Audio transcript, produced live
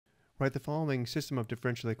Write the following system of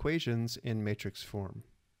differential equations in matrix form.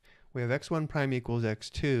 We have x1 prime equals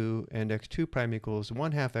x2 and x2 prime equals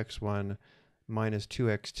 1 half x1 minus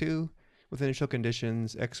 2x2 with initial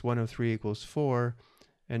conditions x1 of 3 equals 4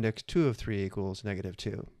 and x2 of 3 equals negative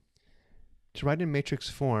 2. To write in matrix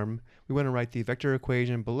form, we want to write the vector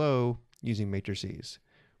equation below using matrices,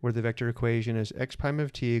 where the vector equation is x prime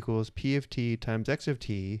of t equals p of t times x of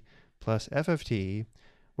t plus f of t,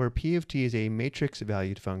 where p of t is a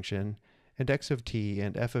matrix-valued function, and x of t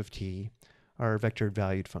and f of t are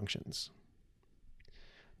vector-valued functions.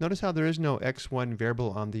 Notice how there is no x1 variable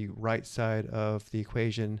on the right side of the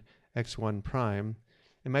equation x1 prime.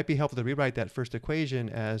 It might be helpful to rewrite that first equation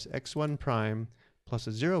as x1 prime plus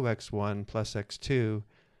a 0x1 plus x2,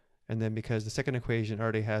 and then because the second equation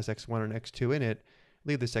already has x1 and x2 in it,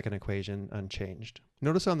 leave the second equation unchanged.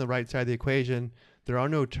 Notice on the right side of the equation, there are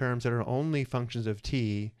no terms that are only functions of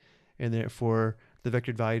t, and therefore the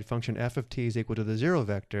vector valued function f of t is equal to the 0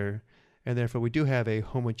 vector, and therefore we do have a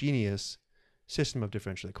homogeneous system of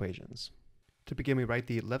differential equations. To begin, we write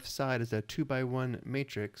the left side as a 2x1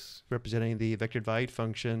 matrix representing the vector valued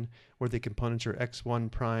function where the components are x1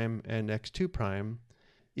 prime and x2 prime,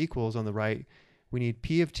 equals on the right, we need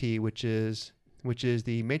p of t, which is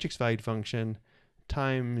the matrix valued function,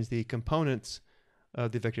 times the components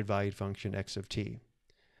of the vector valued function x of t.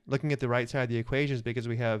 Looking at the right side of the equations, because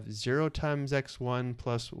we have 0 times x1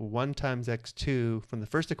 plus 1 times x2 from the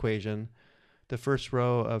first equation, the first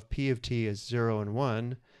row of p of t is 0 and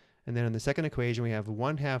 1, and then in the second equation we have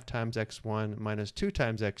 1 half times x1 minus 2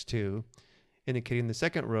 times x2, indicating the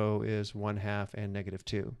second row is 1 half and negative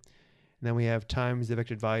 2. And then we have times the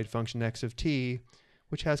vector valued function x of t,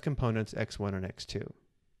 which has components x1 and x2.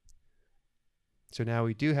 So now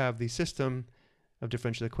we do have the system of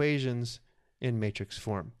differential equations in matrix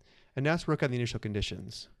form. And now let's work on the initial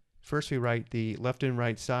conditions. First, we write the left and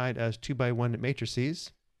right side as 2x1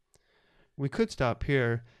 matrices. We could stop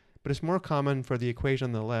here, but it's more common for the equation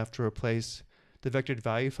on the left to replace the vectored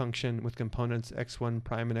value function with components x1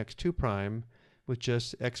 prime and x2 prime with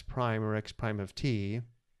just x prime or x prime of t,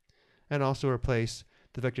 and also replace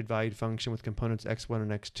the vectored valued function with components x1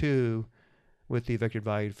 and x2 with the vectored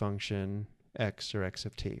valued function x or x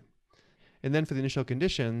of t. And then for the initial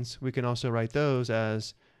conditions, we can also write those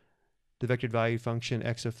as the vectored valued function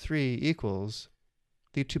x of 3 equals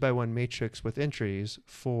the 2x1 matrix with entries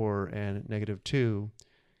 4 and negative 2,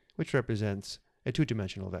 which represents a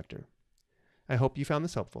two-dimensional vector. I hope you found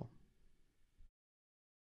this helpful.